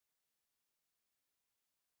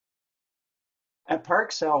At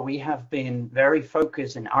Parexel, we have been very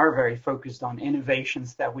focused and are very focused on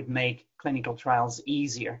innovations that would make clinical trials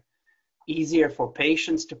easier for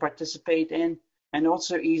patients to participate in, and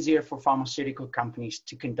also easier for pharmaceutical companies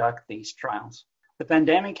to conduct these trials. The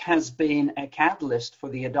pandemic has been a catalyst for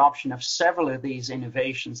the adoption of several of these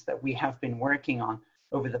innovations that we have been working on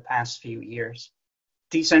over the past few years.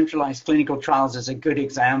 Decentralized clinical trials is a good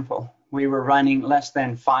example. We were running less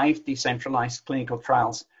than 5 decentralized clinical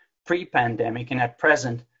trials pre-pandemic, and at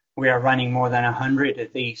present, we are running more than 100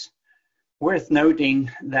 of these. Worth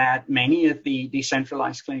noting that many of the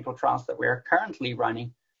decentralized clinical trials that we are currently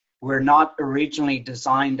running were not originally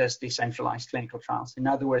designed as decentralized clinical trials. In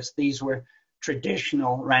other words, these were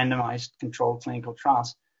traditional randomized controlled clinical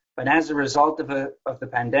trials. But as a result of the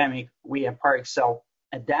pandemic, we at Parexel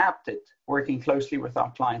adapted, working closely with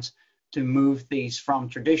our clients, to move these from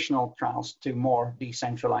traditional trials to more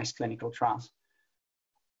decentralized clinical trials.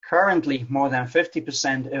 Currently, more than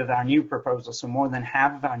 50% of our new proposals, so more than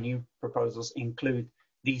half of our new proposals, include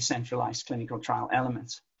decentralized clinical trial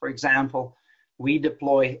elements. For example, we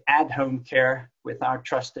deploy at-home care with our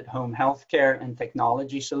trusted home healthcare and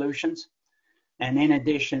technology solutions. And in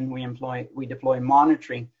addition, we deploy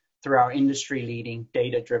monitoring through our industry-leading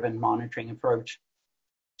data-driven monitoring approach.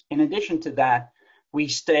 In addition to that, we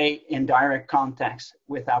stay in direct contact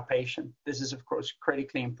with our patient. This is, of course,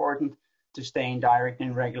 critically important to stay in direct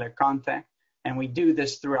and regular contact. And we do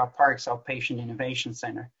this through our Parexel Patient Innovation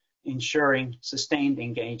Center, ensuring sustained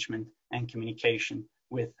engagement and communication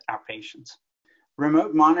with our patients.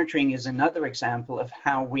 Remote monitoring is another example of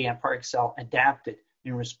how we at Parexel adapted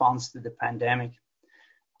in response to the pandemic.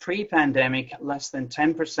 Pre-pandemic, less than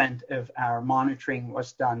 10% of our monitoring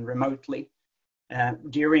was done remotely.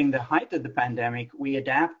 During the height of the pandemic, we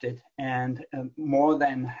adapted, and more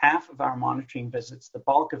than half of our monitoring visits, the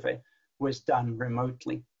bulk of it, was done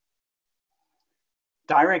remotely.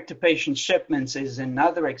 Direct-to-patient shipments is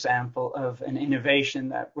another example of an innovation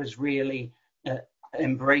that was really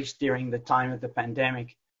embraced during the time of the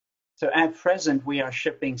pandemic. So at present, we are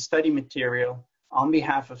shipping study material on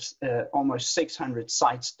behalf of almost 600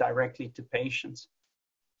 sites directly to patients.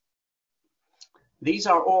 These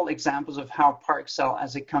are all examples of how Parexel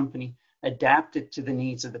as a company adapted to the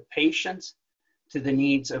needs of the patients, to the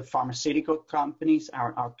needs of pharmaceutical companies,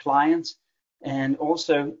 our clients, and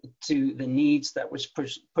also to the needs that was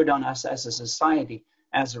put on us as a society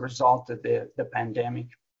as a result of the pandemic.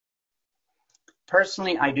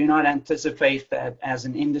 Personally, I do not anticipate that as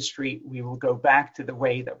an industry, we will go back to the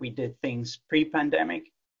way that we did things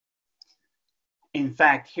pre-pandemic. In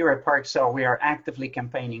fact, here at Parexel, we are actively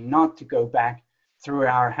campaigning not to go back through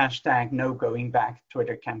our #NoGoingBack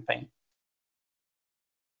Twitter campaign.